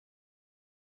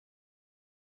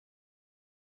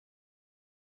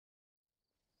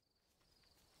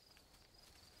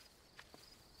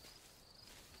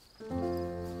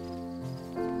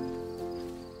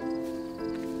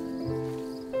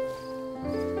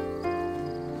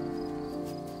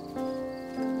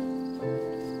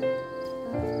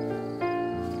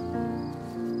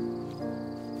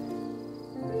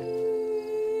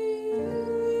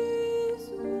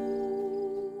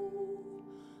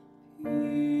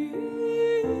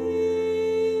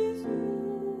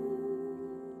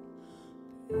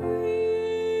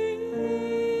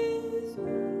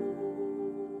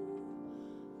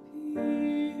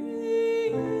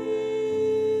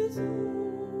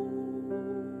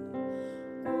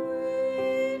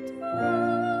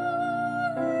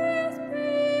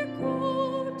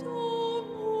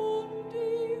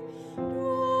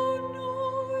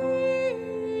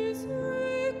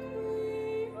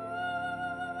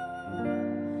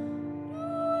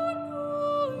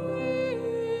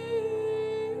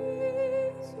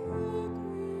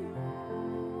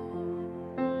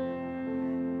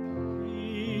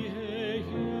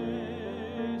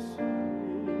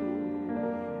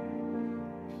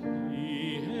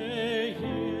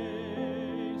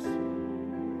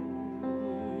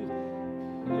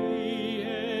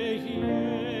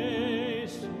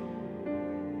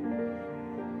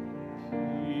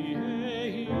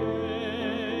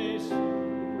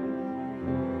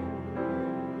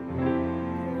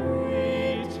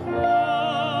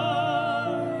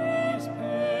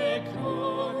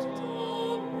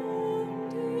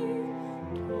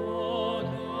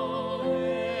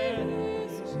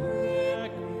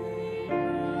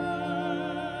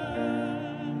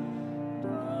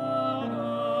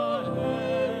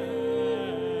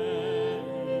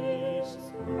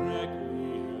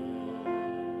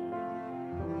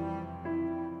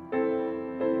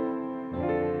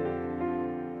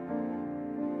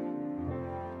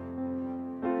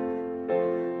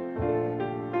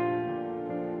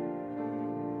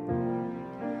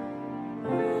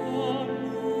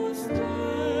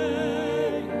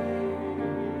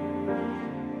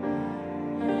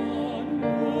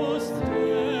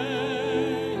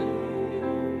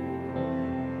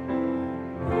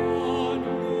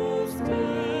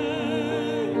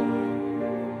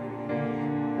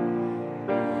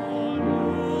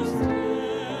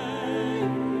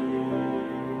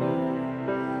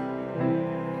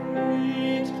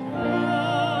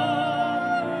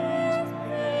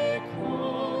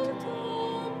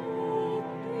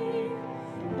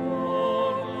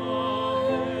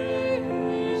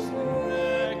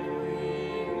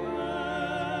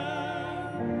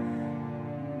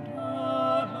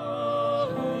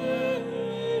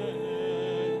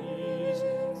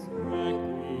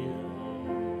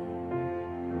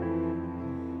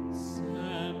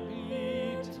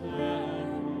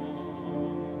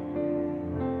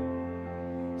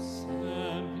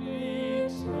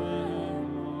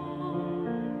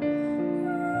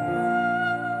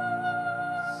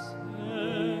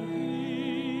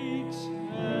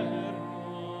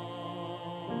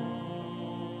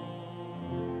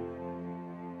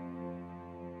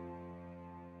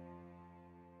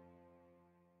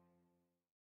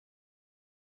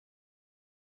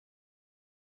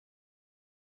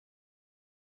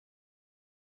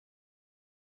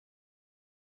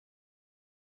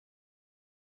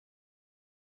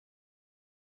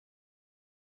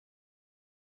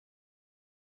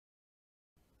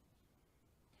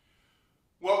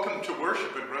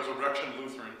worship at Resurrection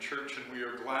Lutheran Church, and we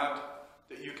are glad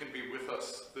that you can be with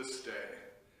us this day.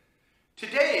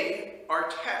 Today, our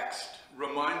text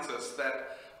reminds us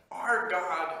that our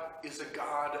God is a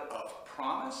God of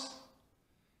promise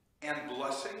and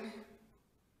blessing,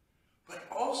 but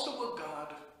also a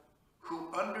God who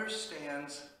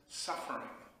understands suffering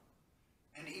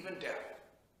and even death.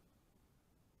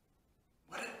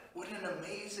 What an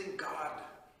amazing God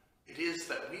it is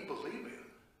that we believe in.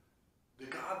 The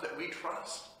God that we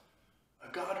trust,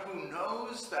 a God who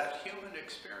knows that human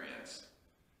experience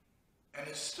and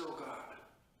is still God.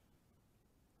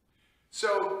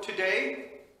 So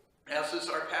today, as is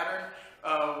our pattern,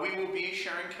 we will be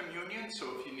sharing communion. So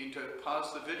if you need to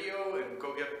pause the video and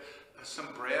go get some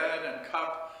bread and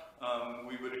cup,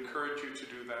 we would encourage you to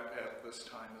do that at this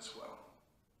time as well.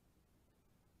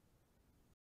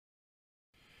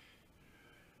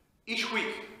 Each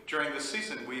week during the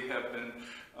season, we have been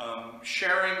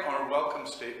sharing our welcome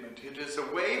statement. It is a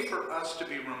way for us to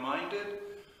be reminded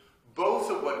both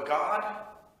of what God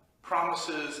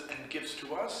promises and gives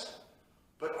to us,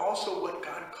 but also what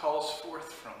God calls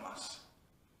forth from us.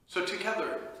 So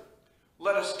together,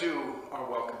 let us do our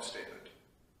welcome statement.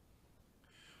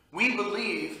 We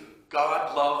believe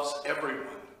God loves everyone.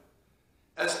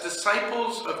 As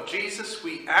disciples of Jesus,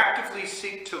 we actively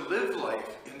seek to live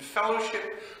life in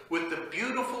fellowship with the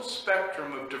beautiful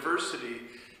spectrum of diversity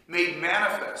made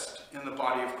manifest in the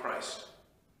body of Christ.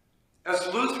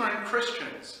 As Lutheran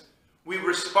Christians, we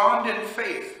respond in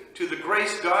faith to the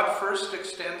grace God first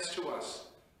extends to us.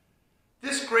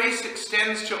 This grace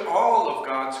extends to all of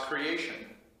God's creation.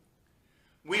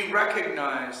 We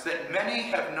recognize that many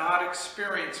have not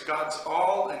experienced God's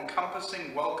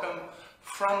all-encompassing welcome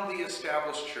from the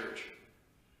established church.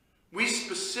 We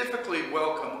specifically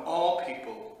welcome all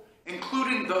people,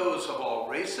 including those of all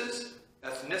races,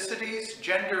 ethnicities,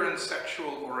 gender and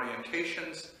sexual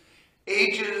orientations,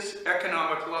 ages,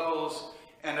 economic levels,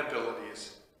 and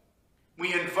abilities.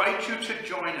 We invite you to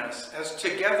join us as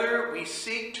together we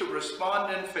seek to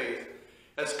respond in faith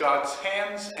as God's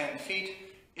hands and feet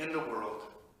in the world.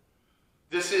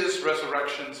 This is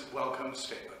Resurrection's welcome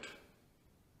statement.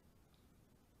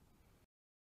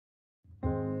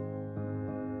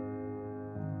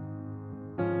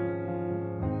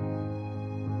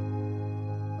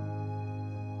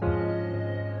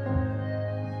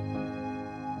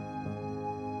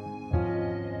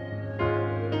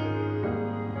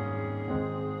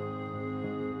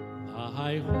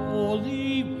 Thy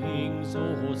holy wings,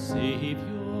 O Savior,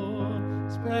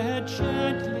 spread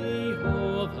gently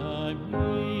over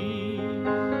me,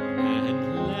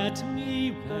 and let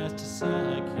me rest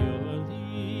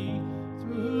securely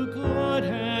through good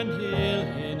and ill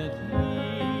in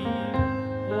thee.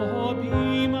 O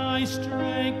be my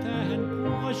strength and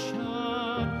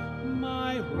portion,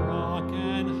 my rock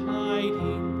and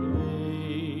hiding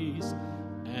place,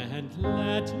 and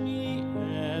let me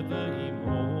every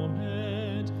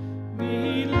moment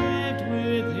be lived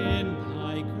within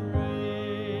thy grace.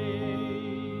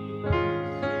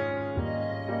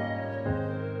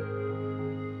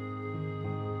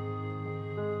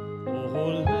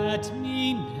 Oh, let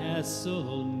me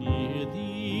nestle near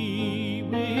thee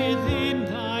within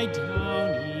thy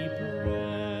downy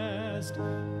breast,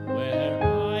 where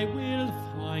I will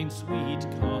find sweet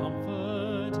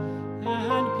comfort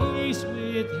and peace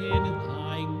within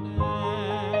thy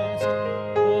nest.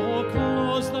 Oh,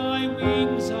 close thy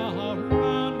wings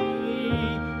around me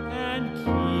and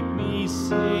keep me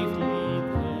safely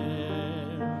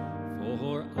there,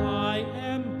 for I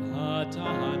am but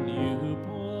a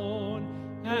newborn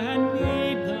and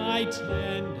need thy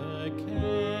tender care.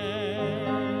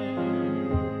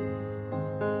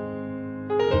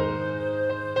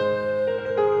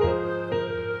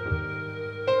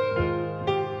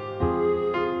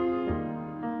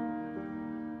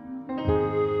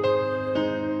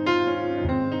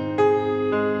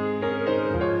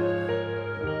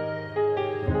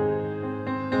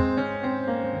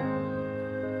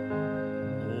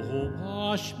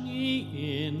 Wash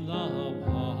me in the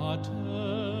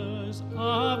waters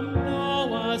of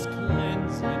Noah's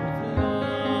cleansing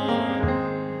flood.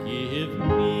 Give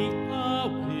me a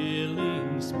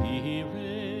willing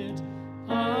spirit,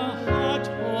 a heart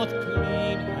both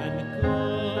clean and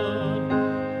good.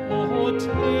 Oh,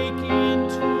 take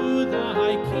into thy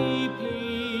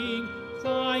keeping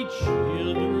thy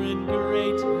children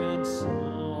great and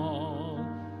small,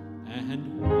 and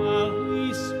while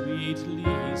we sweetly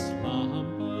slumber,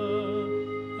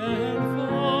 and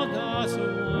for the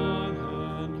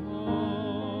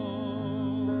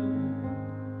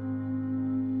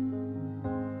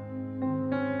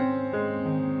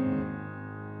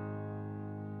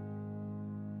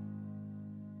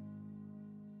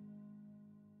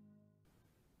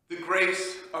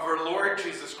grace of our Lord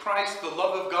Jesus Christ, the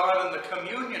love of God, and the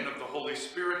communion of the Holy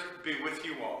Spirit be with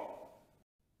you all.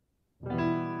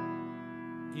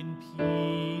 In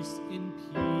peace,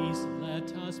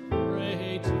 let us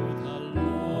pray to the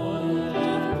Lord.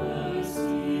 Have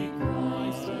mercy,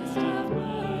 Christ, have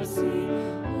mercy.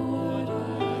 Lord,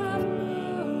 have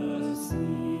mercy.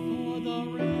 For the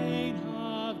reign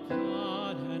of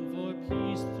God and for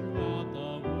peace throughout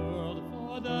the world,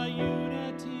 for the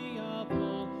unity of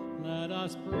all, let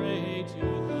us pray to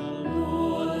the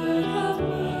Lord. Have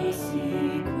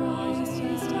mercy,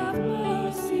 Christ, have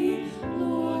mercy.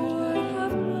 Lord,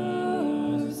 have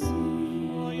mercy.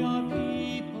 For your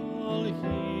people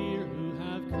here who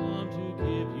have come to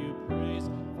give you praise,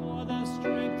 for the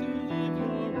strength to live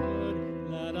your word,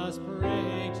 let us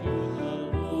pray to the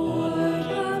Lord.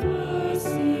 Have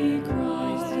mercy,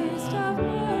 Christ, have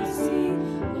mercy.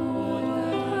 Lord,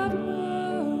 have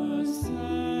mercy.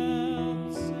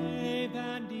 Help, save,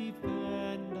 and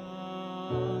defend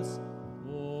us,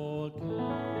 O God.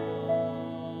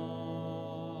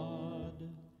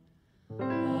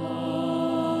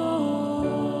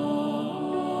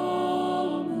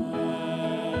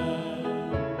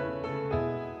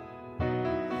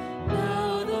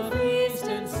 Now the feast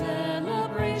and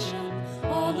celebration,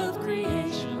 all of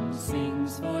creation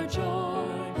sings for joy.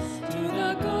 To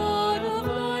the God of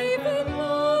life and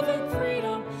love and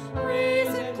freedom, praise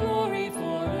and glory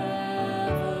forevermore.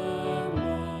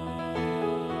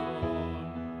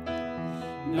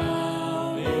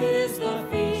 Now is the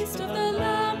feast of the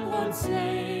Lamb once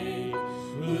slain,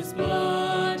 whose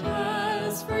blood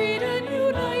has freed and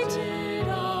united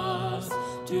us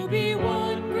to be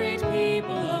one great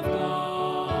people of God.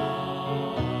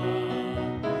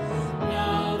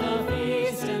 Now the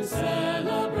feast and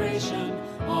celebration,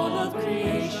 all of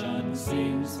creation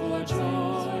sings for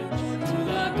joy. To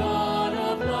the God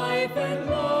of life and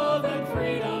love and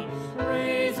freedom,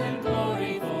 praise and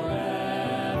glory forevermore.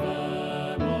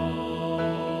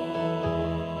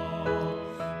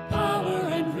 Power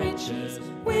and riches,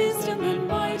 wisdom and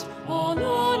might, all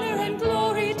honor and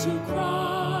glory to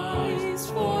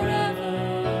Christ forever.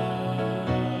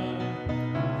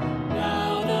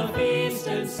 Now the feast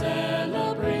and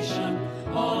celebration,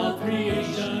 all of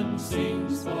creation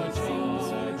sings for joy.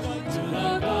 To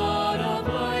the God of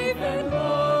life and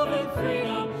love and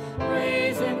freedom,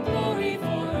 praise and glory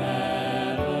forevermore.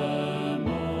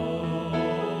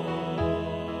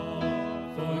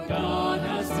 For God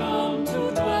has come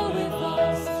to dwell with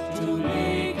us, to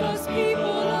make us people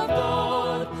of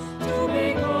God, to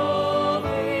make all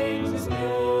things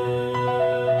new.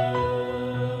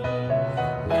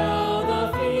 Now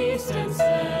the feast and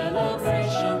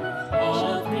celebration, all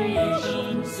of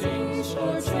creation sings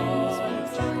for joy.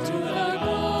 To the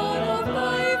God of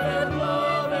life and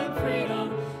love and freedom,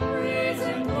 praise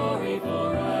and glory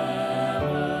forevermore.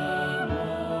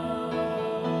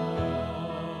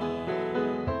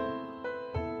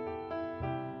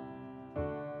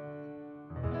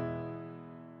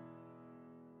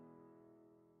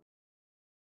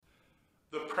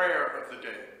 The prayer of the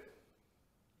day.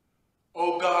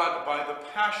 O God, by the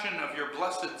passion of your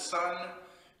blessed Son,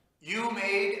 you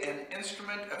made an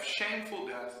instrument of shameful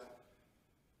death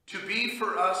to be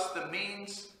for us the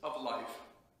means of life.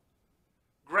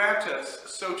 Grant us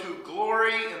so to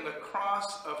glory in the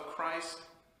cross of Christ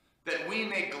that we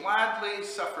may gladly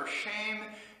suffer shame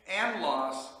and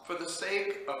loss for the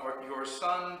sake of your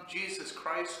Son, Jesus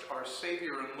Christ, our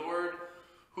Savior and Lord,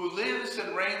 who lives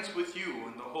and reigns with you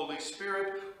in the Holy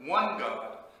Spirit, one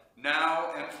God,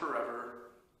 now and forever.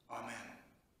 Amen.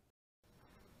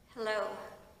 Hello.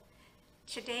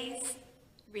 Today's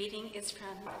reading is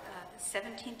from the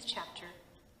 17th chapter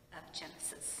of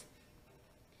Genesis.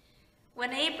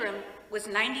 When Abram was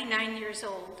 99 years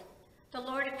old, the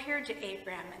Lord appeared to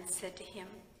Abram and said to him,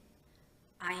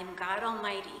 I am God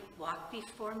Almighty, walk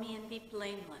before me and be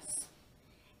blameless,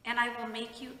 and I will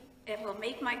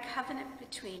make my covenant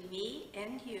between me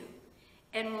and you,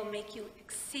 and will make you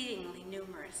exceedingly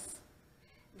numerous.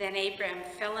 Then Abram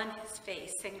fell on his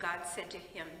face, and God said to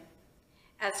him,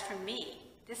 As for me,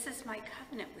 this is my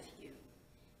covenant with you.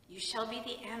 You shall be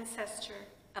the ancestor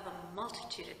of a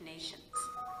multitude of nations.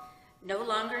 No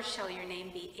longer shall your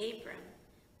name be Abram,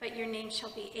 but your name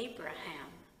shall be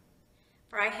Abraham.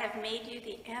 For I have made you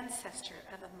the ancestor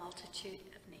of a multitude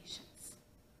of nations.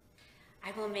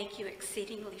 I will make you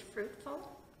exceedingly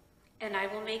fruitful, and I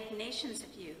will make nations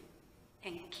of you,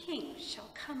 and kings shall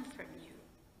come from you.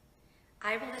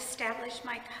 I will establish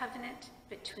my covenant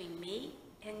between me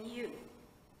and you,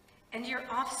 and your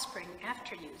offspring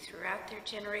after you throughout their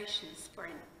generations for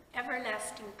an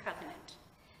everlasting covenant,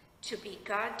 to be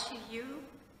God to you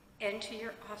and to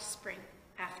your offspring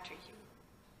after you.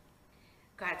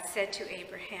 God said to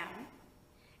Abraham,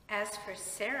 as for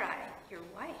Sarai, your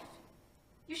wife,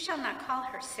 you shall not call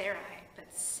her Sarai, but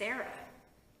Sarah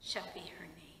shall be her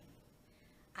name.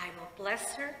 I will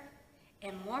bless her,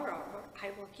 and moreover,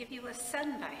 I will give you a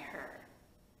son by her.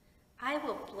 I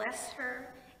will bless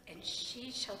her, and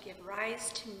she shall give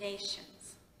rise to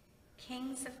nations.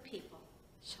 Kings of people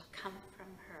shall come from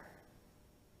her.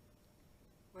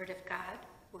 Word of God,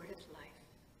 word of life.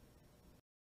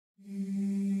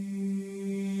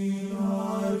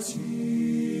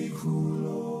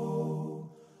 Articulo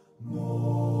mortis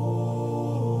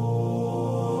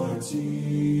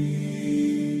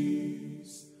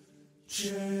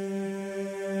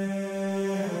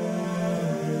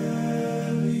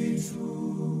celitus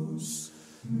miles.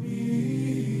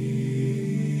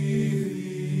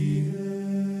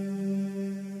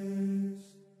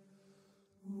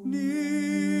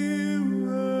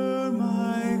 Nearer,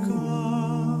 my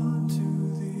God,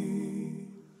 to thee,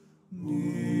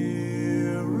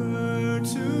 nearer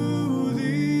to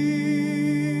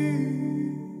thee,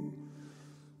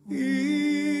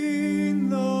 e'en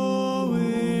though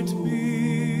it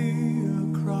be a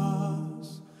cross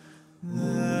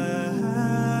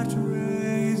that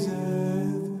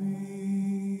raiseth me.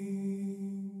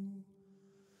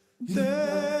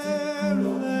 There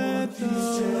let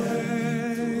the way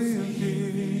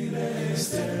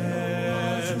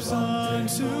steps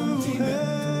unto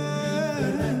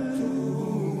heaven.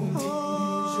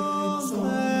 Oh,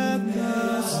 let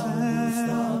the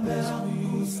sands be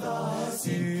in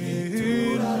mercy.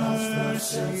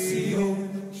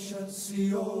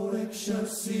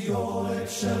 Excelsior,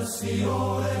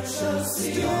 excelsior,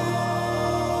 excelsior.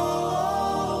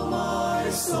 My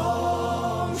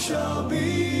song shall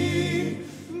be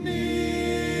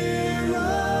nearer,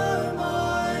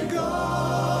 my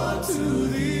God, to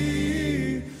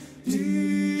thee.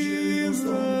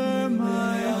 Nearer,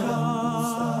 my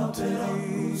God, to thee.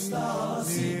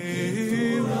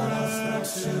 Nearer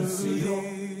to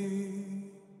thee.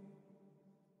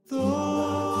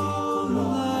 Though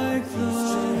like the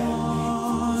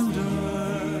wanderer,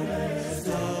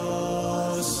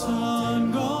 the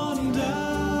sun gone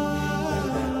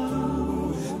down,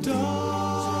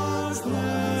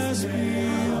 darkness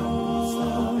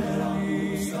behold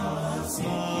me,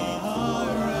 my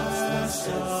rest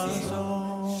alone.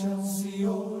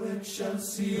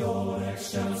 Excelsior,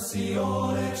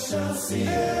 excelsior, excelsior.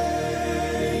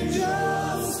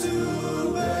 Angels to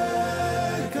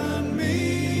beckon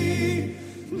me,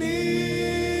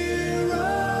 nearer,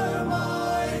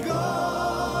 my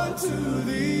God, to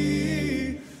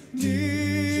thee.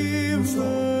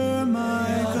 Nearer,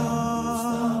 my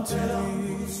God, to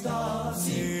thee.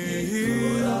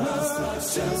 Nearer,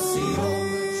 excelsior,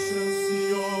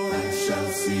 excelsior,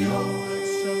 excelsior,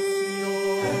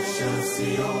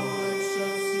 excelsior,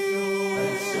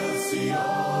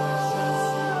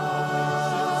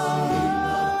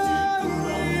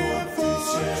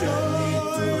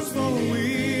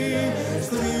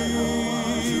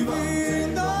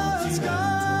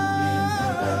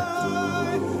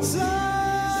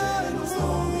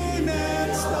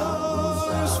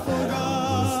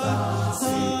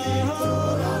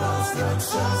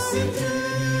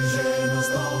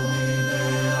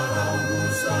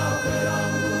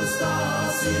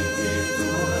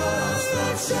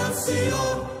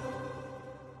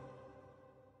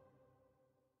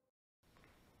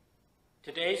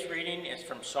 Today's reading is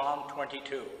from Psalm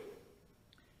 22.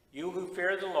 You who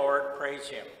fear the Lord, praise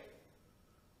him.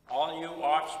 All you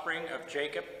offspring of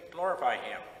Jacob, glorify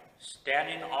him. Stand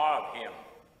in awe of him,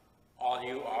 all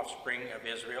you offspring of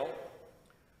Israel.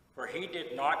 For he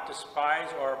did not despise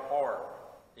or abhor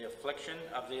the affliction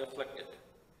of the afflicted.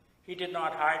 He did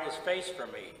not hide his face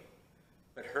from me,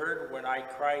 but heard when I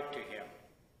cried to him.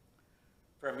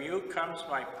 From you comes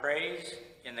my praise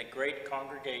in the great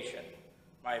congregation.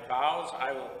 My vows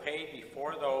I will pay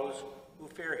before those who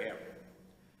fear him.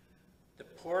 The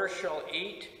poor shall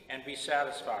eat and be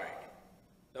satisfied.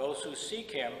 Those who seek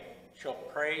him shall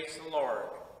praise the Lord.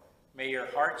 May your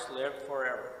hearts live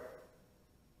forever.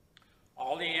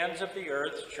 All the ends of the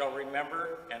earth shall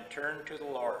remember and turn to the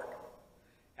Lord,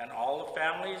 and all the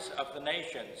families of the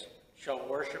nations shall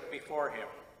worship before him.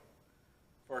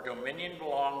 For dominion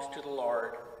belongs to the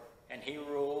Lord, and he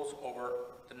rules over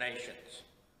the nations.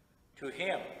 To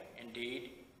him, indeed,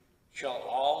 shall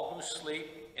all who sleep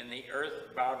in the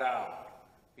earth bow down.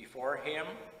 Before him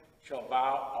shall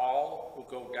bow all who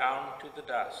go down to the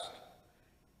dust.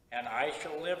 And I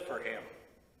shall live for him.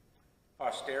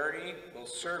 Posterity will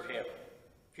serve him.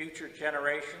 Future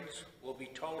generations will be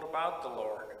told about the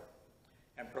Lord.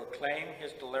 and proclaim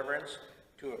his deliverance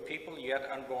to a people yet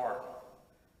unborn,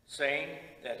 saying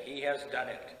that he has done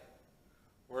it.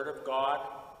 Word of God,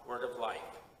 word of life.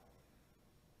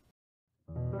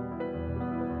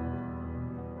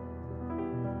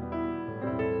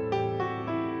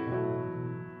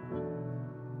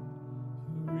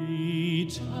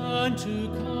 Return to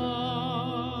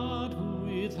God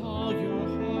with all your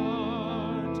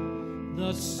heart,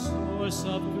 the source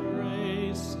of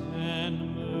grace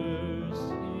and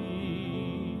mercy.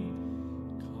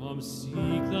 Come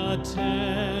seek the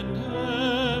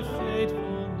tender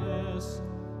faithfulness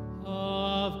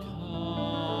of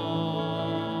God.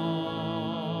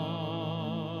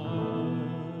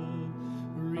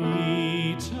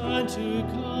 Return to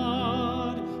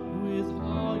God with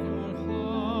all your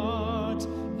heart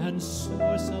and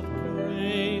source of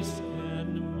grace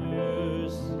and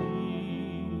mercy.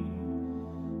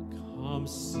 Come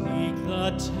seek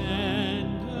the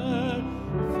tender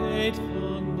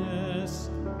faithfulness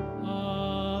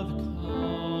of God.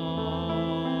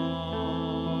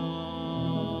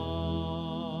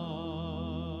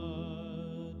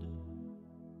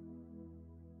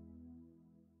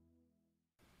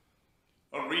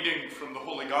 A reading from the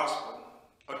Holy Gospel,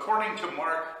 according to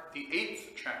Mark, the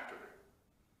 8th chapter.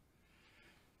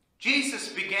 Jesus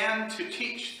began to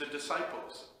teach the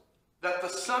disciples that the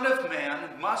Son of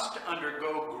Man must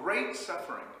undergo great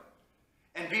suffering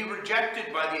and be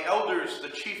rejected by the elders, the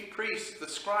chief priests, the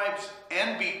scribes,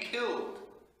 and be killed,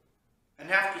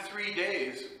 and after 3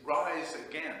 days rise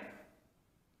again.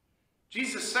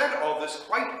 Jesus said all this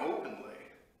quite openly,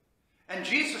 and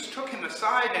Jesus took him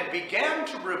aside and began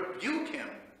to rebuke him.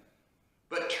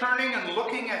 But turning and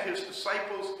looking at his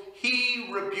disciples,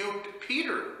 he rebuked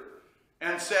Peter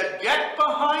and said, "Get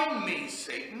behind me,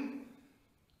 Satan,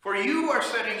 for you are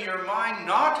setting your mind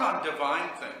not on divine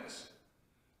things,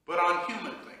 but on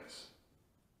human things."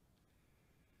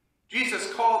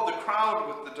 Jesus called the crowd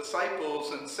with the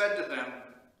disciples and said to them,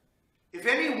 "If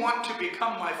any want to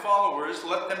become my followers,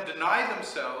 let them deny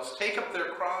themselves, take up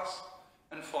their cross,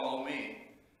 and follow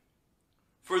me.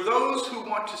 For those who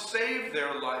want to save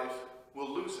their life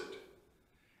will lose it.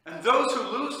 And those who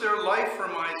lose their life for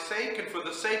my sake and for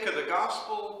the sake of the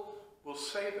gospel will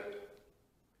save it.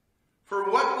 For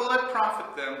what will it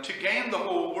profit them to gain the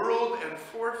whole world and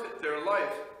forfeit their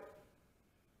life?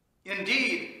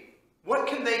 Indeed, what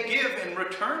can they give in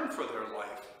return for their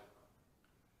life?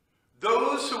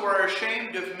 Those who are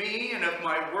ashamed of me and of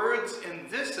my words in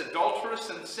this adulterous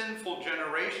and sinful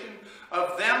generation,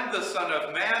 of them the Son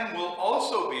of Man will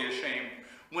also be ashamed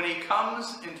when he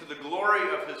comes into the glory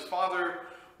of his Father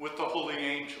with the holy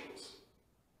angels."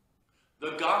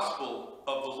 The Gospel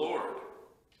of the Lord.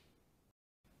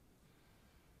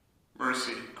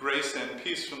 Mercy, grace, and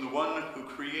peace from the one who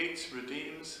creates,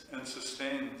 redeems, and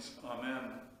sustains.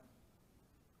 Amen.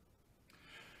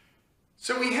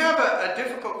 So we have a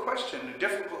difficult question, a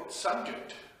difficult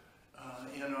subject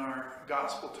in our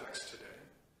gospel text today.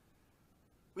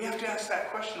 We have to ask that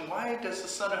question, why does the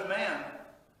Son of Man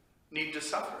need to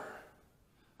suffer?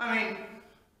 I mean,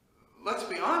 let's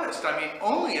be honest. I mean,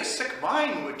 only a sick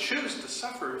mind would choose to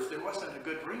suffer if there wasn't a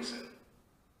good reason.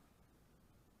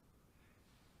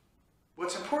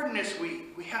 What's important is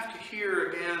we have to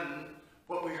hear again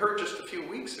what we heard just a few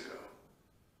weeks ago.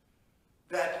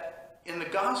 That in the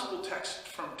gospel text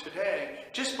from today,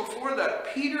 just before that,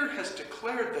 Peter has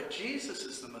declared that Jesus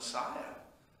is the Messiah,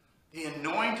 the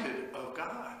anointed of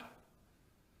God.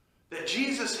 That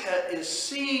Jesus is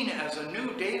seen as a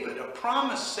new David, a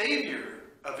promised Savior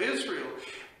of Israel,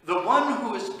 the one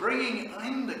who is bringing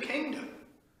in the kingdom.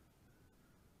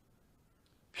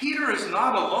 Peter is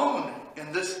not alone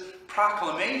in this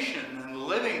proclamation and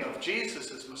living of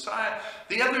Jesus as Messiah.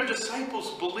 The other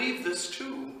disciples believe this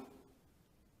too.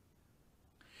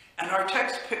 And our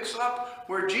text picks up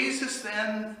where Jesus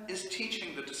then is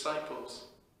teaching the disciples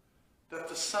that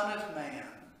the Son of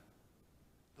Man,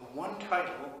 the one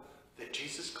title that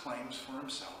Jesus claims for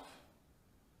himself,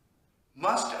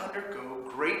 must undergo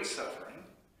great suffering,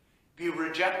 be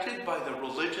rejected by the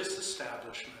religious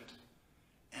establishment,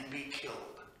 and be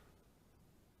killed.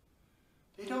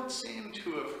 They don't seem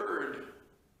to have heard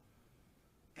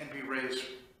and be raised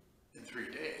in 3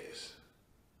 days.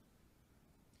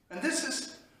 And this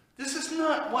is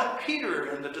not what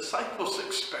Peter and the disciples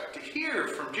expect to hear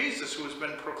from Jesus, who has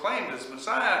been proclaimed as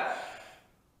Messiah.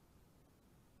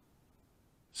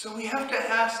 So we have to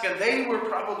ask, and they were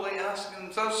probably asking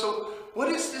themselves, so what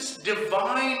is this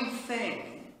divine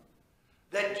thing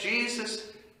that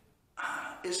Jesus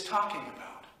is talking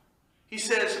about? He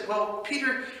says, well,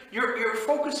 Peter, you're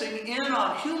focusing in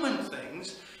on human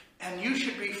things, and you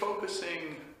should be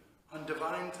focusing on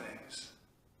divine things.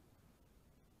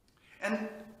 And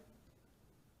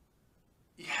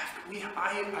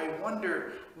I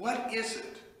wonder, what is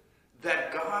it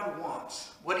that God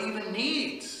wants, what even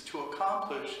needs to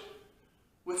accomplish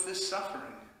with this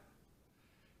suffering?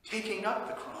 Taking up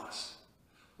the cross,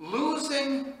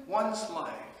 losing one's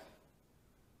life,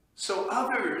 so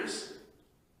others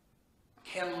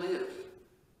can live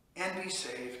and be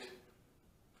saved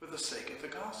for the sake of the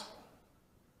gospel.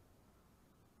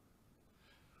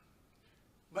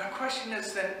 My question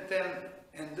is then,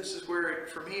 and this is where,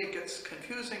 for me, it gets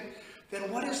confusing,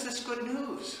 then what is this good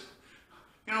news?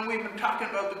 You know, we've been talking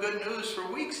about the good news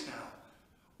for weeks now.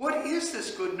 What is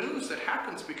this good news that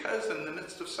happens because in the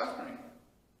midst of suffering?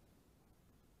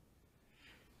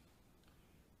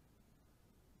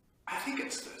 I think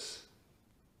it's this.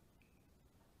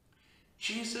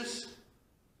 Jesus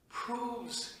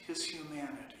proves his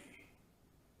humanity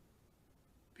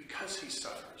because he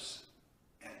suffers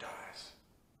and dies.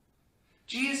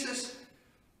 Jesus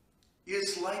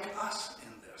is like us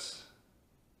in this.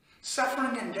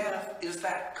 Suffering and death is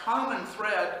that common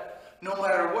thread, no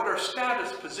matter what our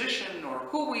status, position, or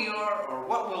who we are, or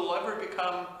what we'll ever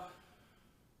become.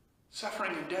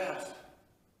 Suffering and death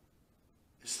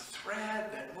is the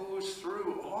thread that moves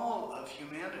through all of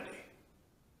humanity.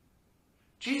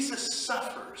 Jesus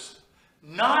suffers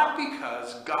not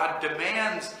because God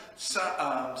demands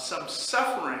some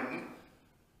suffering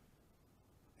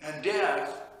and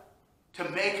death to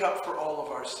make up for all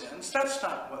of our sins. That's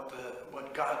not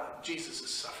what Jesus'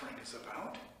 suffering is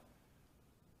about.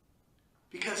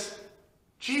 Because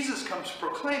Jesus comes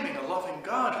proclaiming a loving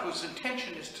God whose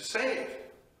intention is to save,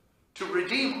 to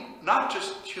redeem not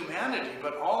just humanity,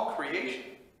 but all creation.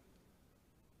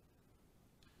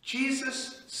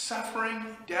 Jesus'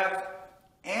 suffering, death,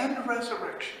 and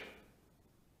resurrection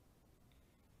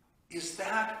is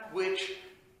that which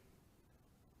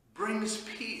brings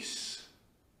peace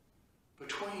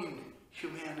between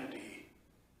humanity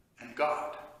and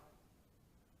God.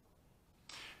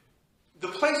 The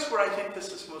place where I think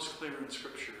this is most clear in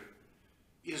Scripture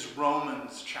is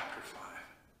Romans chapter 5.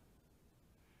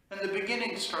 And the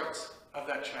beginning of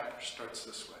that chapter starts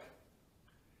this way.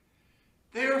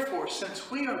 Therefore, since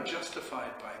we are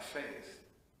justified by faith,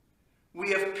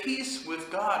 we have peace with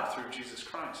God through Jesus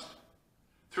Christ,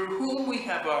 through whom we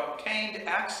have obtained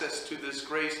access to this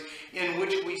grace in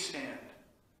which we stand.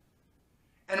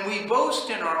 And we boast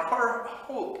in our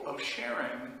hope of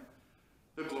sharing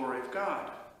the glory of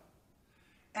God.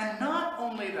 And not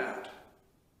only that,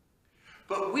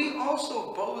 but we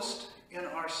also boast in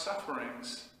our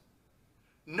sufferings,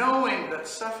 knowing that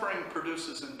suffering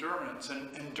produces endurance, and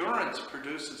endurance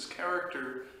produces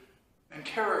character, and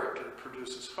character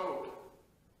produces hope.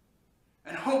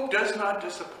 And hope does not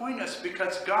disappoint us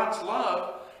because God's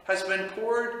love has been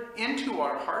poured into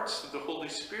our hearts through the Holy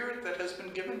Spirit that has been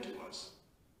given to us.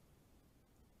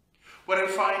 What I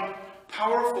find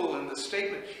powerful in this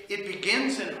statement, it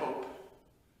begins in hope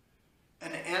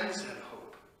and ends in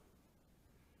hope.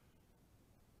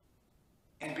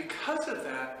 And because of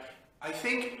that, I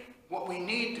think what we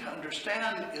need to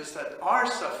understand is that our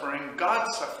suffering,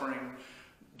 God's suffering,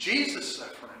 Jesus'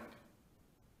 suffering,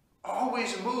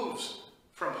 always moves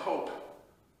from hope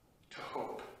to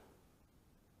hope.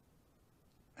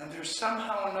 And there's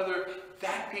somehow or another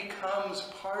that becomes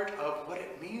part of what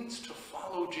it means to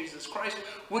follow Jesus Christ,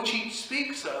 which he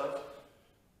speaks of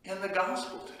in the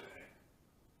gospel today.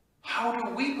 How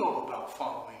do we go about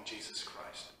following Jesus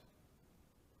Christ?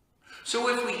 So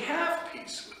if we have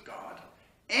peace with God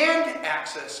and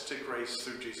access to grace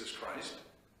through Jesus Christ,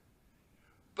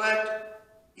 but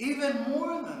even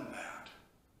more than that,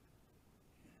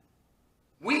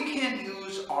 we can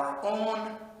use our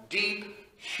own deep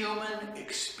human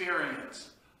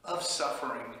experience of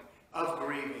suffering, of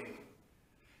grieving,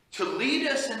 to lead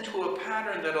us into a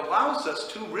pattern that allows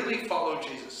us to really follow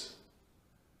Jesus.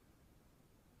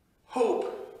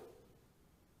 Hope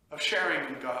of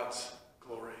sharing in God's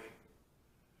glory.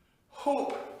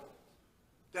 Hope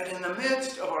that in the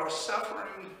midst of our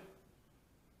suffering,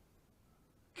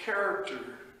 character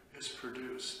is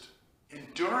produced.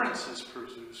 Endurance is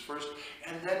produced first,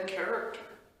 and then character.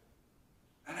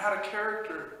 And out of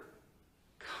character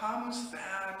comes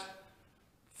that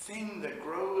thing that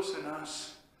grows in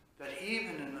us, that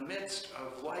even in the midst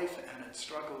of life and its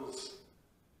struggles,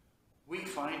 we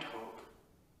find hope.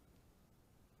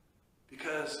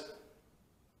 Because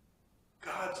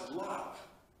God's love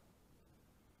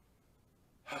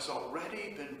has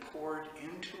already been poured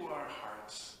into our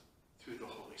hearts through the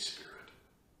Holy Spirit.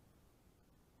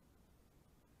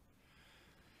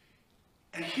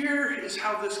 And here is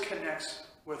how this connects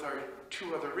with our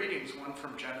two other readings, one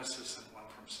from Genesis and one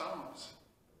from Psalms.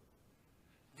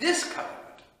 This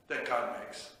covenant that God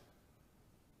makes,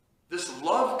 this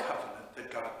love covenant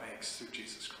that God makes through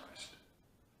Jesus Christ,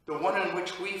 the one in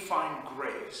which we find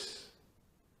grace,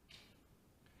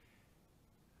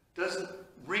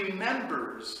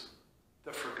 remembers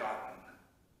the forgotten,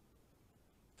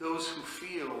 those who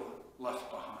feel left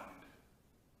behind,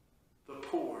 the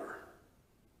poor,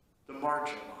 the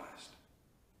marginalized.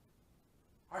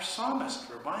 Our psalmist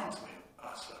reminds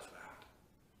us of that.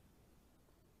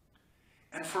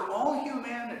 And for all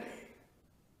humanity,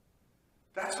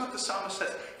 that's what the psalmist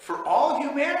says. For all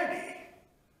humanity,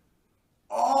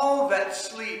 all that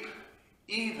sleep,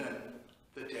 even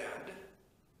the dead,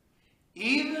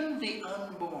 even the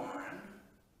unborn,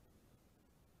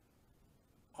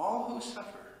 all who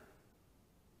suffer,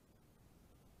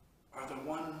 are the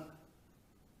one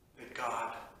that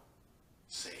God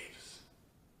saves.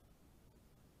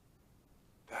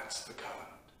 That's the covenant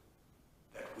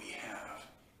that we have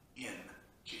in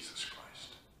Jesus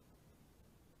Christ.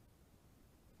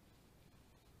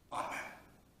 Amen.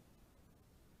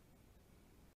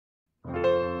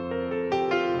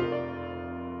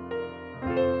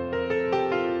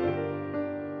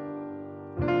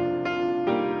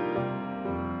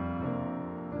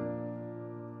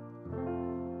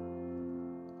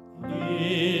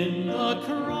 In the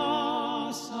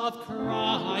cross of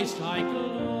Christ I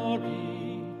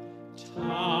glory,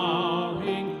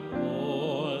 towering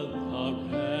o'er the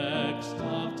wrecks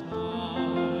of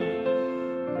time.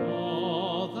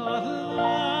 All the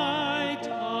light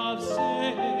of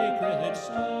sacred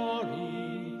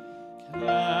story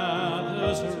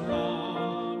gathers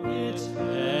around its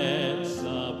head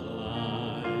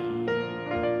sublime.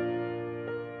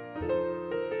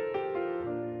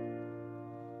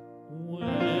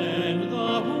 When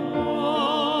the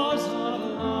wars of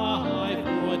life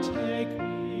overtake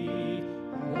me,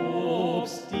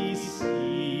 hopes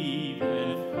deceive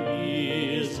and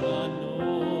fears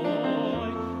annoy,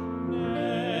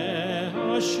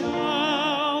 never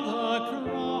shall the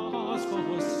cross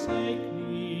forsake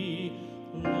me.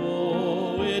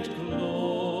 Lo, it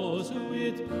glows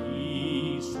with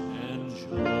peace and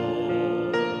joy.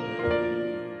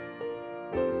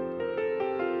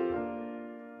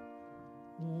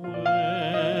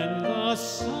 When the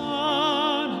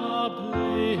sun of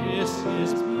bliss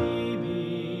is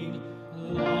beaming,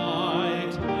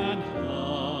 light and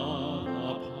love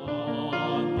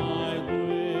upon my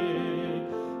way,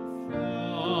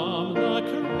 from the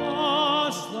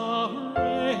cross the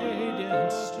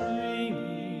radiance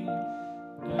streaming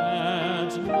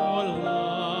adds more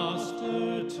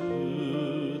luster to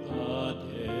the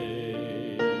day.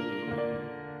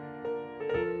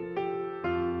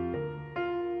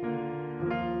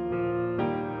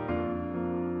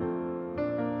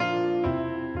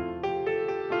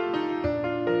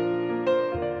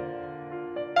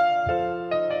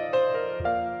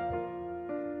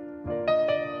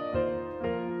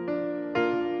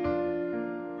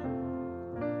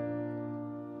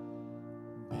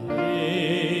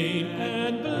 Pain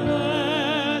and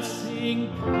blessing,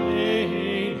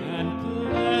 pain and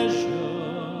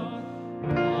pleasure,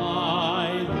 by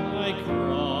thy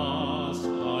cross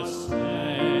are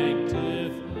sanctified.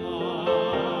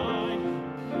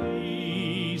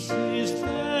 Peace is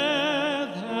there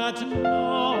that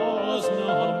knows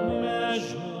no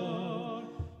measure,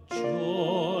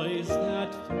 joys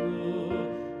that through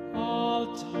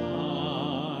all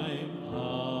time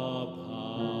abide.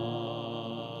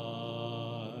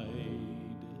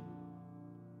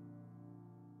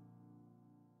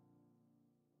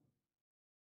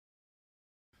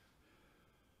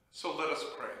 So let us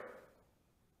pray.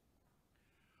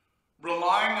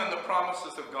 Relying on the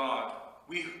promises of God,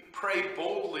 we pray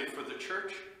boldly for the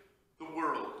church, the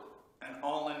world, and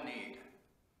all in need.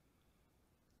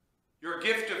 Your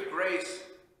gift of grace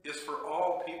is for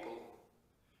all people.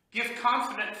 Give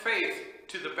confident faith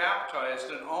to the baptized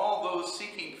and all those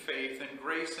seeking faith and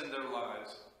grace in their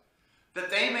lives, that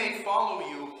they may follow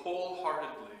you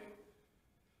wholeheartedly.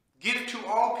 Give to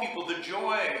all people the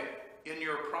joy in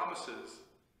your promises.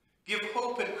 Give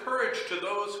hope and courage to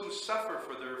those who suffer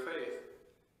for their faith.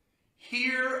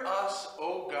 Hear us,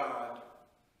 O God.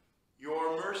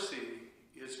 Your mercy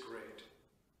is great.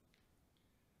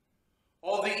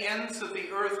 All the ends of the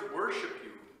earth worship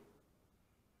you.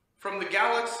 From the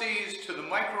galaxies to the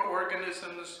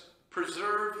microorganisms,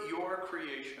 preserve your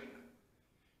creation.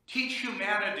 Teach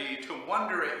humanity to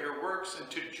wonder at your works and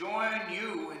to join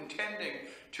you in tending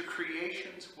to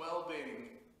creation's well-being.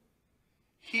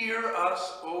 Hear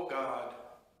us, O God.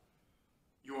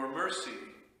 Your mercy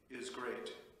is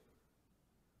great.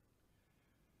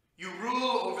 You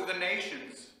rule over the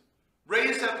nations.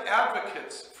 Raise up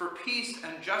advocates for peace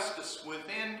and justice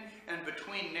within and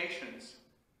between nations.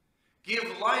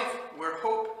 Give life where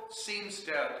hope seems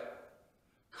dead.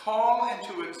 Call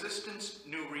into existence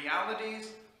new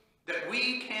realities that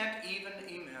we can't even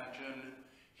imagine.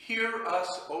 Hear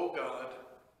us, O God.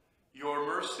 Your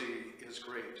mercy is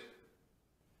great.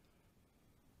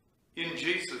 In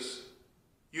Jesus,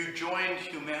 you joined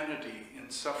humanity in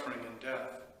suffering and death.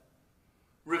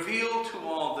 Reveal to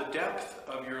all the depth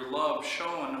of your love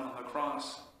shown on the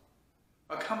cross.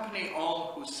 Accompany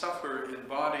all who suffer in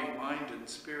body, mind, and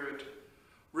spirit.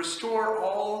 Restore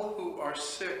all who are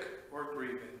sick or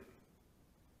grieving.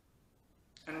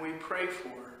 And we pray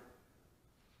for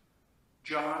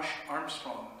Josh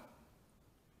Armstrong,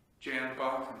 Jan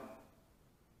Bakken,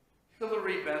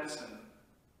 Hillary Benson,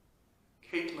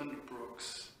 Caitlin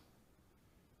Brooks,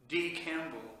 Dee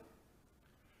Campbell,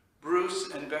 Bruce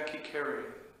and Becky Carey,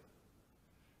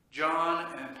 John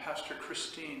and Pastor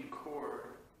Christine Core,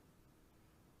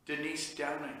 Denise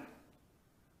Downing,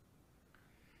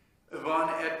 Yvonne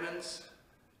Edmonds,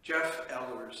 Jeff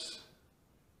Ellers,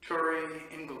 Tori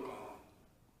Engelbaum,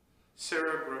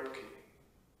 Sarah Gripke,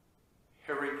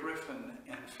 Harry Griffin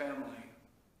and family,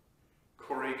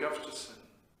 Corey Gustafson,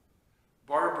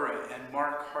 Barbara and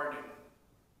Mark Harding,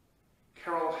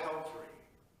 Carol Helfrey,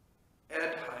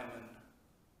 Ed Hyman,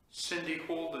 Cindy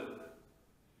Holden,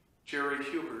 Jerry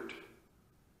Hubert,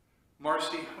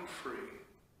 Marcy Humphrey,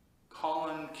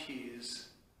 Colin Keyes,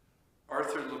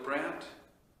 Arthur LeBrant,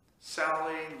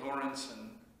 Sally Lawrenson,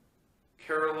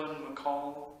 Carolyn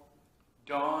McCall,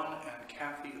 Dawn and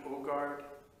Kathy Ogard,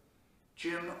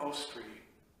 Jim Ostry,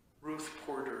 Ruth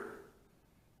Porter,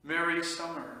 Mary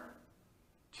Summer,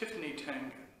 Tiffany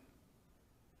Tangen,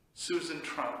 Susan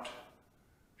Trout,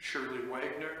 Shirley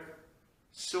Wagner,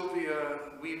 Sylvia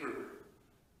Weaver,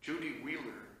 Judy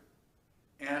Wheeler,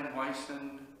 Ann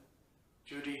Wyson,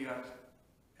 Judiette,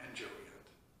 and Joliet.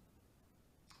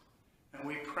 And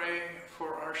we pray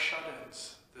for our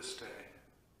shut-ins this day,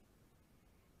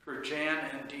 for Jan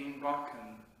and Dean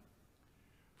Bakken,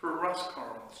 for Russ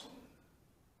Carlson,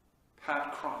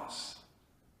 Pat Cross,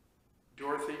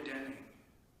 Dorothy Denning,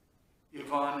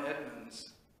 Yvonne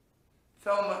Edmonds,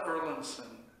 Thelma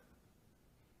Erlinson,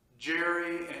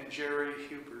 Jerry and Jerry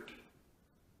Hubert,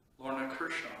 Lorna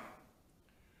Kershaw,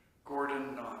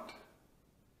 Gordon Knott,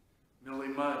 Millie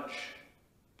Mudge,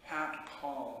 Pat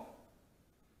Paul,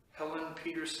 Helen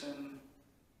Peterson,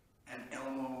 and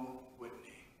Elmo Whitney.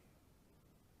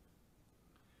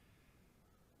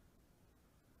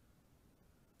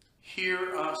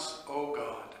 Hear us, O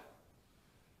God.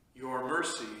 Your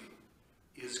mercy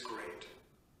is great.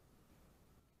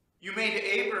 You made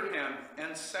Abraham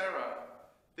and Sarah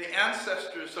the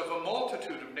ancestors of a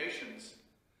multitude of nations.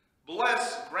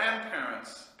 Bless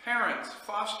grandparents, parents,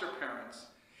 foster parents,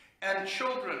 and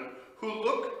children who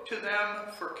look to them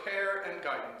for care and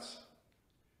guidance.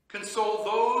 Console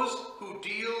those who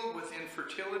deal with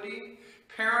infertility,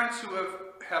 parents who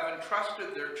have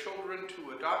entrusted their children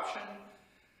to adoption,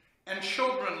 and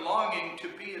children longing to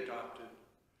be adopted.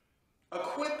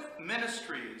 Equip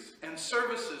ministries and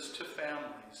services to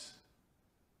families.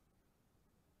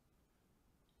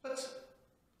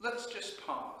 Let's just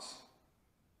pause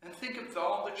and think of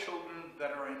all the children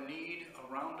that are in need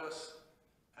around us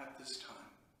at this time.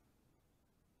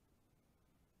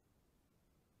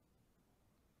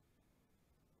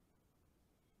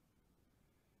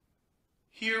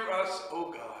 Hear us,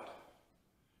 O God.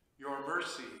 Your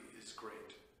mercy is great.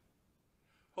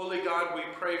 Holy God, we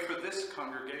pray for this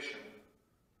congregation.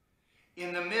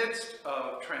 In the midst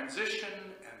of transition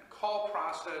and call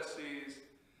processes,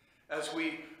 as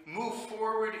we move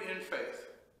forward in faith,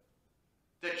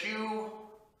 that you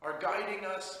are guiding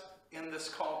us in this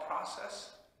call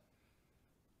process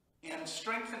and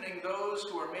strengthening those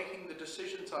who are making the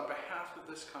decisions on behalf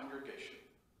of this congregation.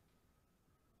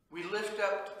 We lift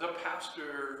up the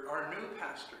pastor, our new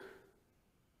pastor,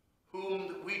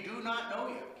 whom we do not know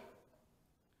yet.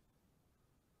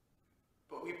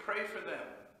 But we pray for them,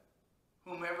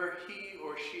 whomever he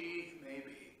or she may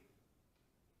be.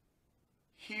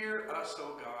 Hear us,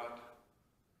 O God.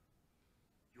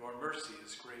 Your mercy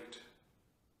is great.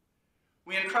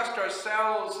 We entrust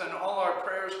ourselves and all our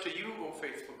prayers to you, O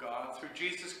faithful God, through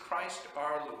Jesus Christ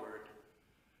our Lord.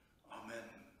 Amen.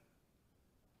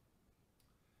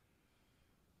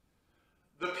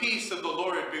 The peace of the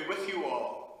Lord be with you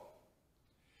all.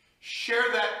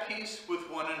 Share that peace with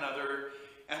one another,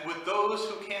 and with those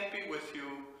who can't be with you,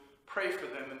 pray for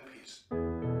them in peace.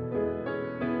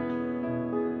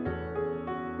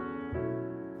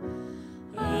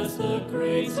 As the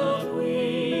grains of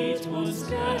wheat once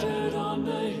scattered on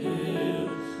the hill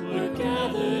were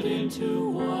gathered into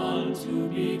one one to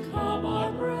become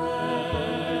our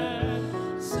bread.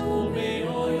 So may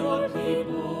all your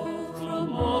people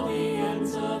from all the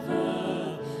ends of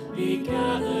earth be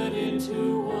gathered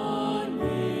into one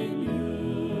in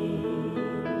you.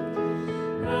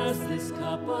 As this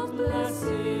cup of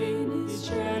blessing is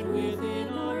shared within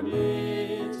our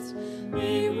midst,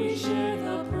 may we share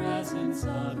the presence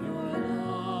of your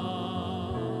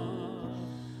love.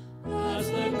 As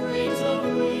the grains of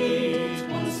wheat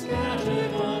once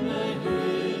scattered on the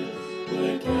hill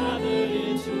were gathered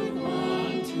into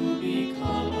one to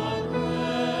become our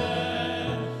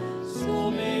bread,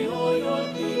 so may all your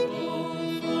people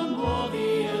from all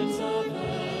the ends of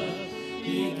earth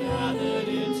be gathered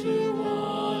into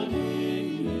one in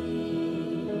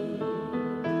you.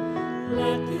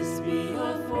 Let this be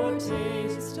a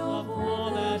foretaste of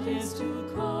all that is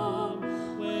to come,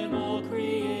 when all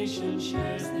creation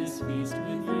shares this feast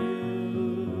with you.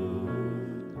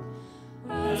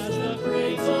 As the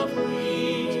grains of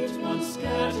wheat once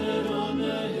scattered on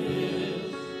the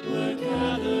hill were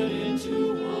gathered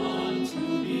into one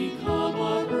to become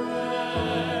our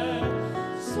bread,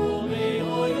 so may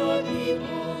all your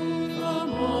people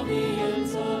from all the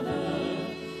ends of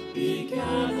earth be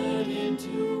gathered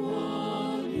into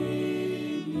one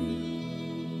in you.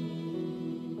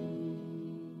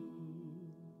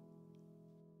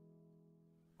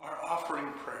 Our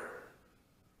offering prayer.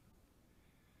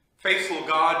 Faithful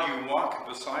God, you walk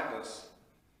beside us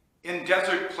in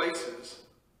desert places,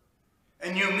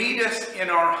 and you meet us in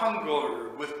our hunger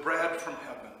with bread from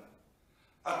heaven.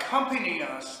 Accompany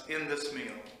us in this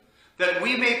meal, that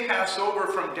we may pass over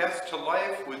from death to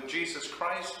life with Jesus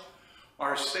Christ,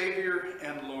 our Savior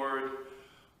and Lord.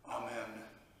 Amen.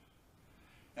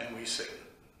 And we sing.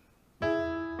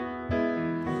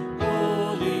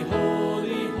 Holy,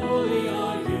 holy, holy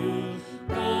are you,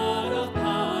 God of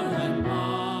power and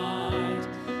might.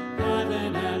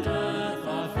 Heaven and earth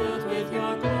are filled with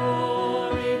your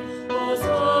glory.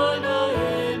 Hosanna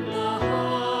in the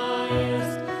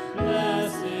highest.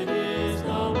 Blessed is the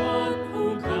one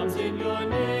who comes in your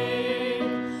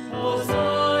name.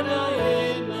 Hosanna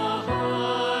in the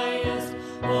highest.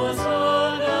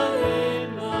 Hosanna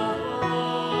in the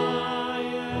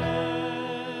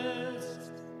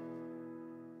highest.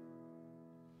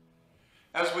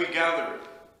 As we gather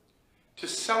to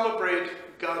celebrate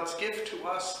God's gift to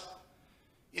us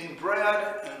in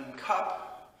bread and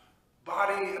cup,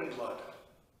 body and blood,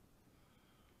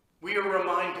 we are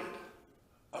reminded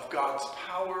of God's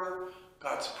power,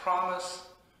 God's promise,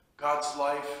 God's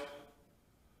life,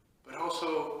 but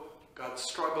also God's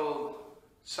struggle,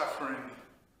 suffering,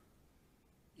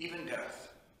 even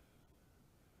death.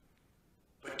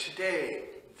 But today,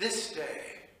 this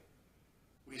day,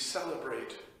 we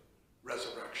celebrate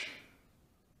resurrection.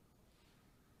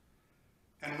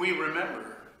 And we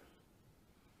remember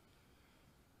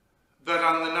that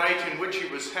on the night in which he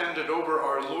was handed over,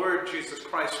 our Lord Jesus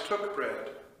Christ took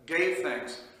bread, gave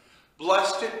thanks,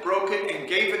 blessed it, broke it, and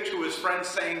gave it to his friends,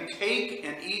 saying, "Take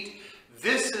and eat.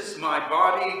 This is my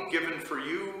body given for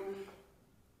you.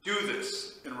 Do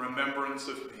this in remembrance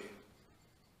of me."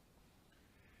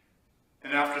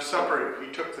 And after supper,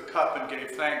 he took the cup and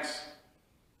gave thanks.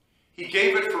 He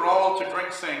gave it for all to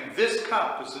drink, saying, "This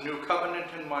cup is the new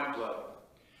covenant in my blood,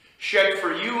 shed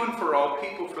for you and for all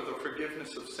people for the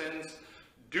forgiveness of sins.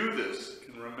 Do this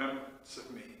in remembrance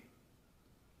of me."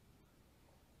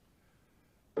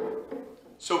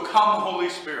 So come, Holy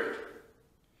Spirit,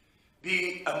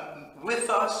 be with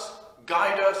us,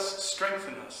 guide us,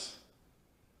 strengthen us,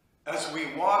 as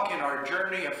we walk in our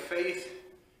journey of faith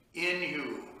in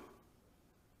you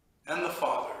and the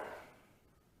Father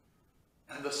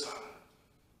and the Son,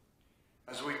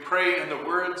 as we pray in the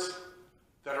words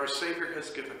that our Savior has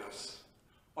given us.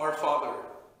 Our Father,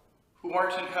 who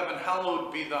art in heaven,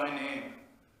 hallowed be thy name.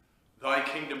 Thy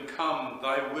kingdom come,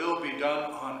 thy will be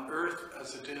done on earth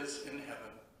as it is in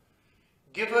heaven.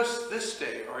 Give us this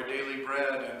day our daily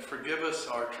bread, and forgive us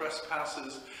our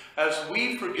trespasses, as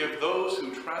we forgive those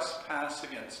who trespass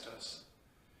against us.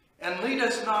 And lead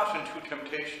us not into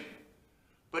temptation,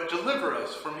 but deliver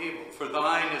us from evil. For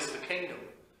thine is the kingdom,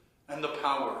 and the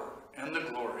power, and the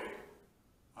glory.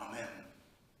 Amen.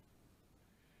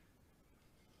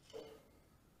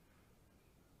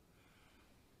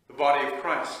 The body of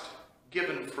Christ,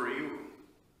 given for you.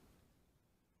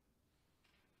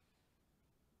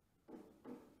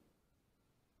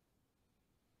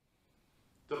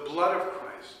 The blood of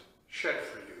Christ, shed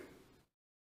for you.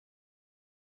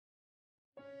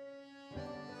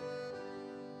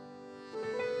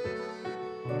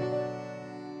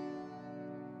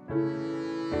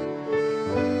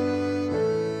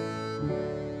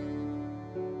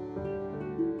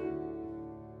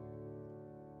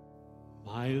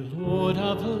 My Lord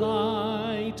of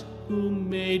light, who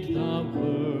made the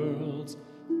worlds,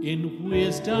 in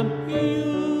wisdom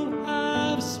you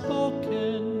have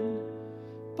spoken,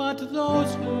 but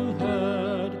those who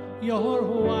heard your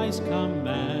wise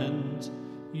commands,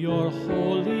 your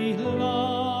holy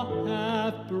law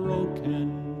have broken.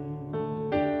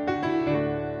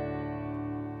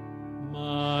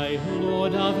 My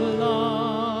Lord of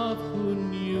love, who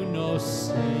knew no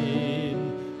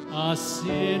sin, a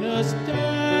sinner's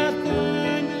death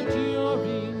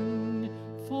enduring,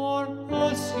 for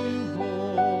us you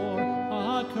bore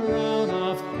a crown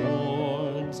of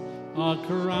thorns, a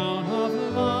crown of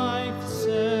life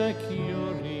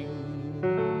securing.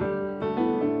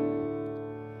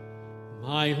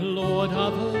 My Lord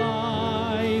of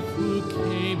life, who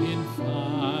came in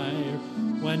fire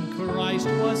when Christ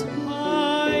was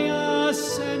high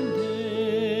ascended,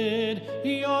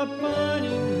 your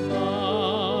burning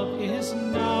love is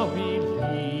now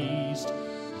released,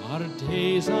 our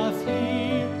days of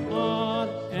fear are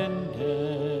ended.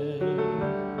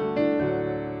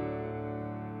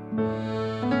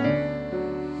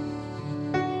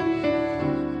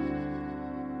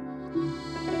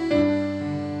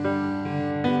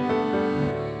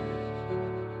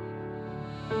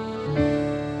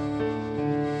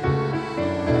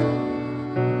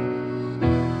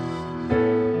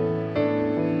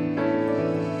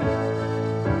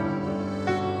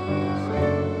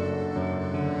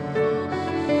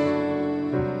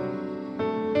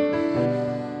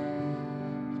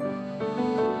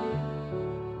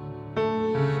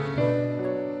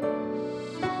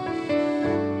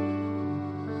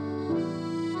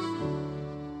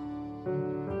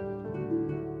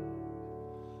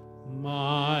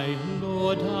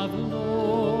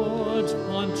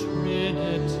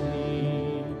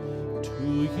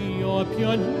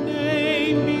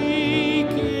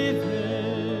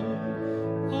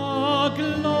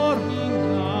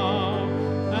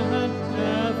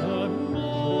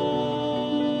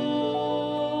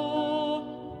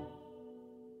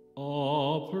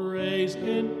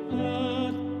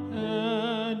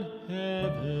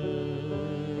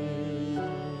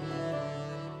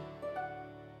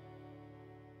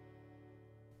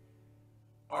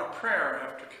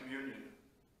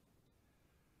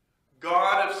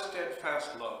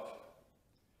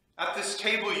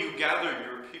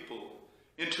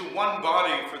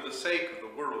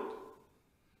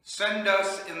 Send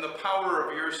us in the power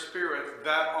of your Spirit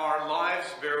that our lives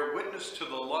bear witness to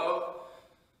the love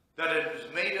that has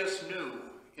made us new.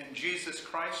 In Jesus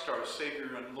Christ, our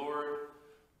Savior and Lord.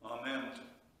 Amen.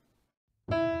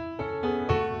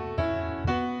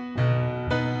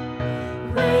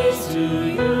 Praise to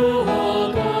you,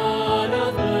 O God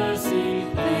of mercy.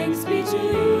 Thanks be to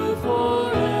you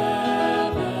forever.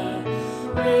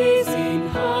 Raising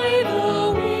high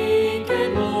the weak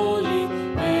and lowly.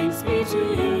 Thanks be to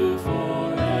you.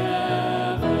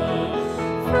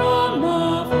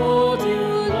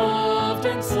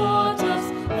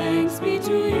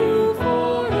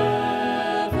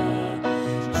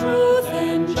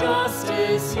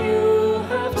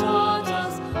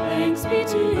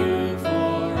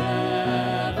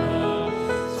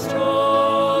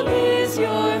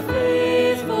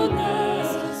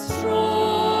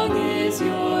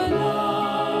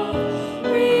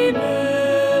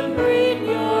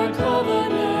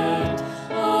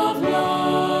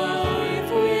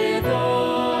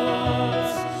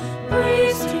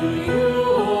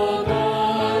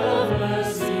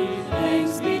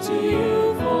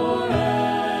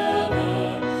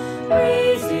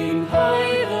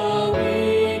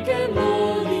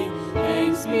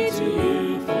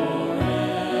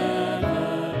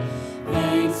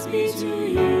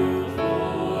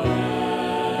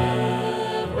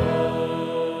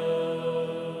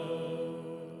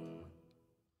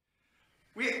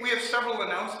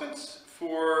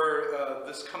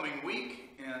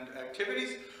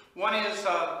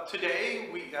 Today,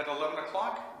 at 11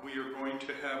 o'clock, we are going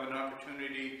to have an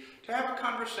opportunity to have a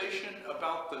conversation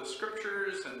about the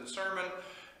scriptures and the sermon,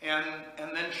 and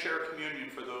then share communion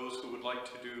for those who would like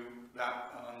to do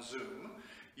that on Zoom.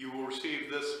 You will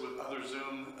receive this with other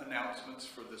Zoom announcements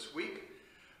for this week.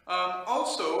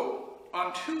 Also,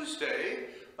 on Tuesday,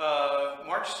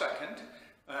 March 2nd,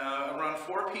 around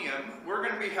 4 p.m., we're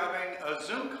going to be having a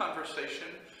Zoom conversation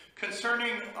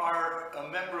concerning a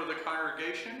member of the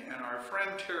congregation, and our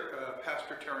friend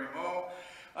Pastor Terry Moe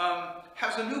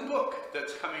has a new book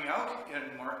that's coming out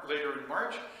later in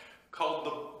March called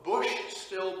The Bush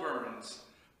Still Burns.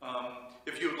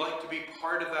 If you would like to be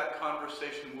part of that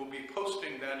conversation, we'll be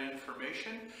posting that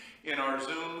information in our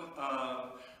Zoom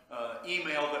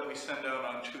email that we send out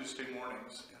on Tuesday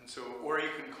mornings. And so, or you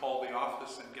can call the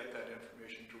office and get that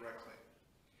information directly.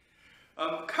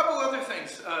 A couple other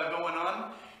things going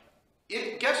on.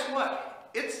 Guess what?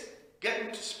 It's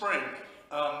getting to spring.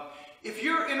 If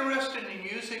you're interested in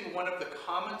using one of the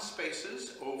common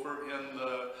spaces over in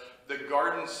the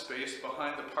garden space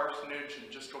behind the parsonage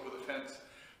and just over the fence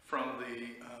from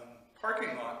the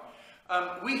parking lot,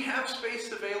 we have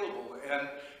space available, and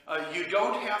you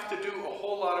don't have to do a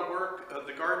whole lot of work.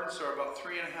 The gardens are about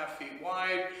 3.5 feet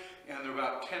wide, and they're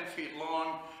about 10 feet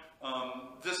long.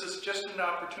 This is just an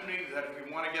opportunity that if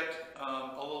you want to get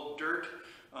a little dirt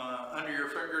under your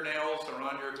fingernails or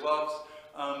on your gloves,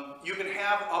 you can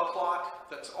have a plot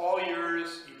that's all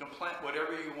yours. You can plant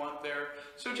whatever you want there.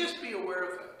 So just be aware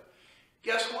of that.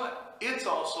 Guess what? It's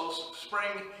also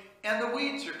spring, and the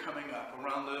weeds are coming up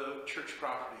around the church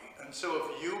property. And so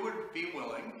if you would be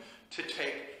willing to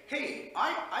take, hey,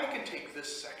 I can take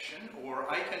this section, or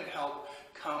I can help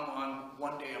come on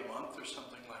one day a month or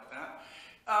something like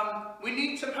that. We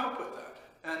need some help with that.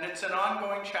 And it's an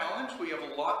ongoing challenge. We have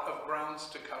a lot of grounds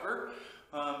to cover.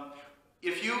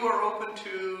 If you are open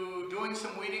to doing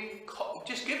some weeding,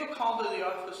 just give a call to the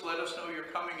office, let us know you're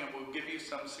coming, and we'll give you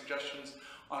some suggestions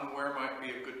on where might be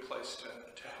a good place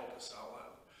to help us all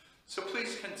out. So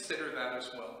please consider that as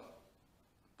well.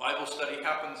 Bible study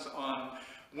happens on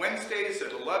Wednesdays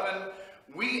at 11.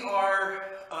 We are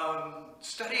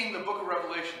studying the book of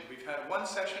Revelation. We've had one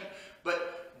session,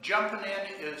 but jumping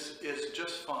in is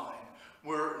just fine.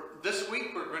 This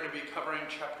week we're going to be covering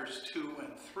chapters 2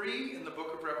 and 3 in the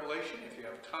book of Revelation. If you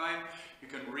have time, you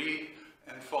can read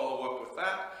and follow up with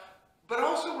that. But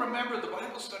also remember, the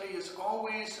Bible study is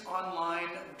always online.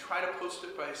 We try to post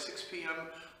it by 6 p.m.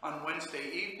 on Wednesday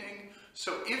evening.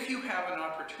 So if you have an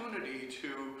opportunity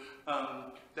to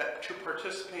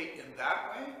participate in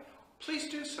that way, please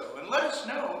do so. And let us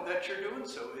know that you're doing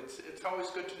so. It's always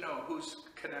good to know who's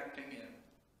connecting in.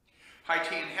 High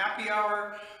tea and happy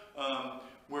hour.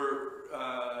 We're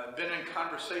been in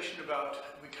conversation about,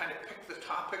 we kind of picked the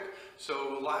topic.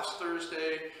 So last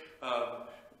Thursday,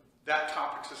 that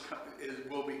topic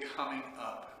will be coming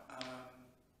up.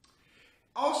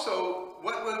 Also,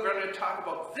 what we're going to talk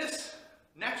about this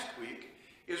next week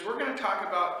is we're going to talk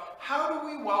about how do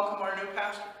we welcome our new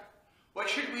pastor? What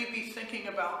should we be thinking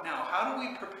about now? How do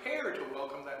we prepare to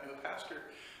welcome that new pastor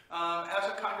as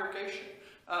a congregation?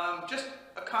 Just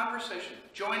a conversation.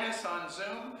 Join us on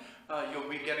Zoom. You'll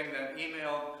be getting that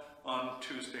email on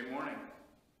Tuesday morning.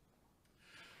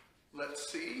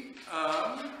 Let's see.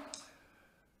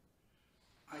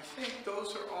 I think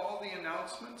those are all the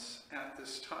announcements at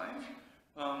this time.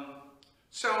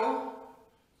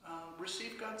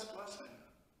 Receive God's blessing.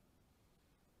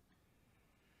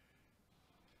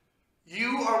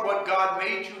 You are what God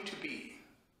made you to be.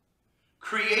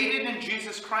 Created in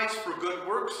Jesus Christ for good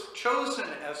works, chosen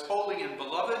as holy and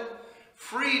beloved,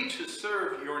 freed to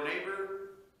serve your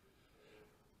neighbor.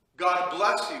 God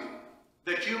bless you,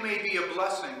 that you may be a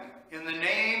blessing. In the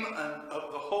name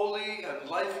of the Holy and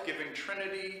life-giving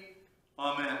Trinity,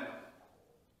 Amen.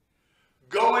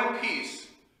 Go in peace.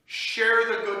 Share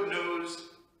the good news.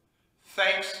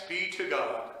 Thanks be to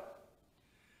God.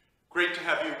 Great to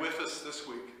have you with us this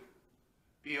week.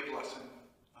 Be a blessing.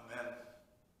 Amen.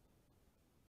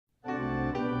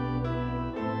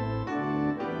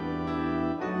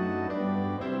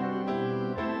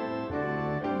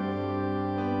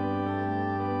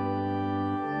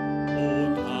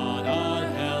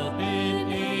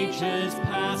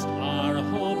 Past, our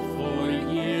hope for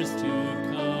years to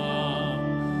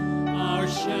come, our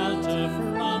shelter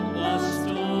from the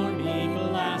stormy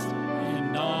blast,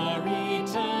 and our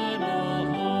eternal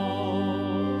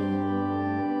home.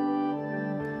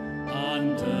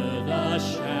 Under the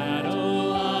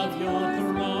shadow of your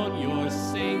throne, your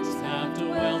saints have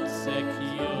dwelt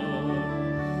secure.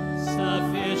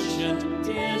 Sufficient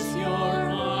is your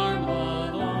arm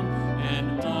alone,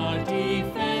 and our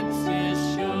defense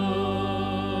is sure.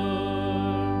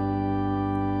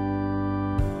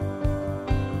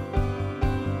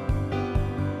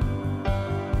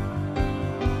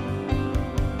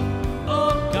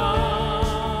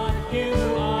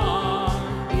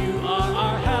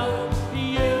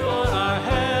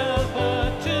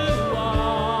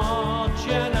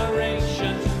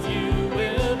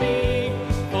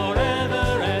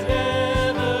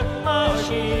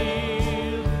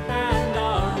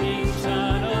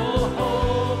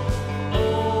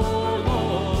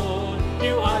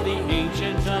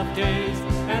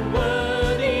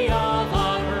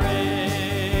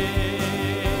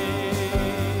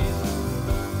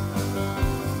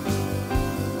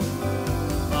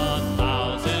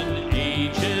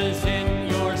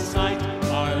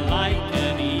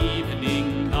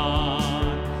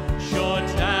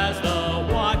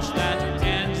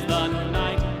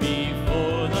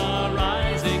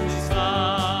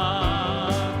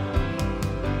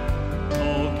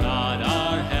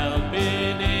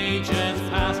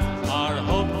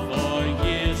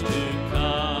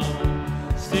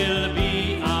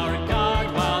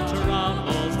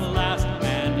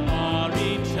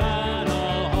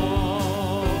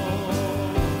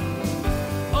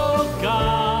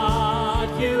 God,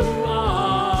 you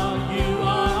are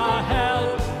our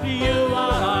help, you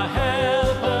are our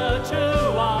helper to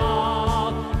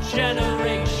all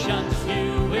generations. You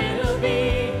will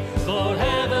be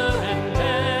forever and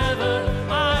ever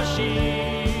our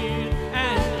shield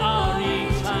and our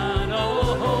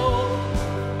eternal hope.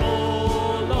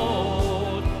 Oh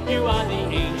Lord, you are the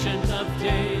Ancient of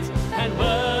Days and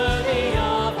worthy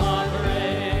of our praise.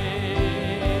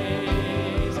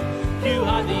 You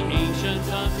are the Ancient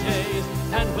of Days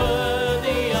and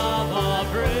worthy of our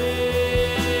praise.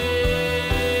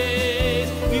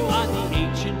 You are the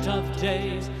Ancient of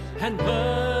Days and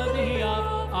worthy